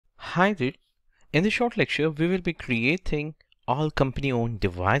Hi there. In this short lecture, we will be creating all company-owned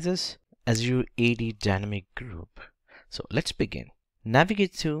devices Azure AD dynamic group. So let's begin.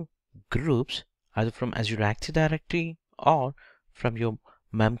 Navigate to Groups either from Azure Active Directory or from your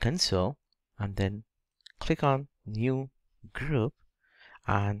MEM console, and then click on New Group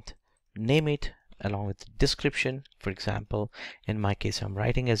and name it along with the description. For example, in my case, I'm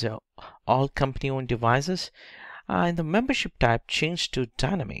writing as all company-owned devices. In the membership type, change to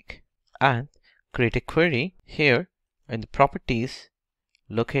dynamic and create a query. Here in the properties,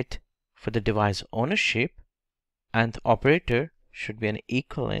 locate for the device ownership, and the operator should be an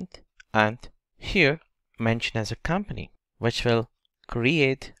equivalent, and here mention as a company, which will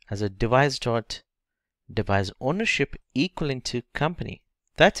create as a device ownership equivalent to company.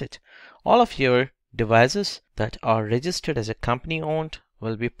 That's it. All of your devices that are registered as a company owned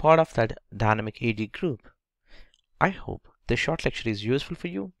will be part of that dynamic AD group. I hope this short lecture is useful for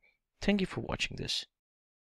you. Thank you for watching this.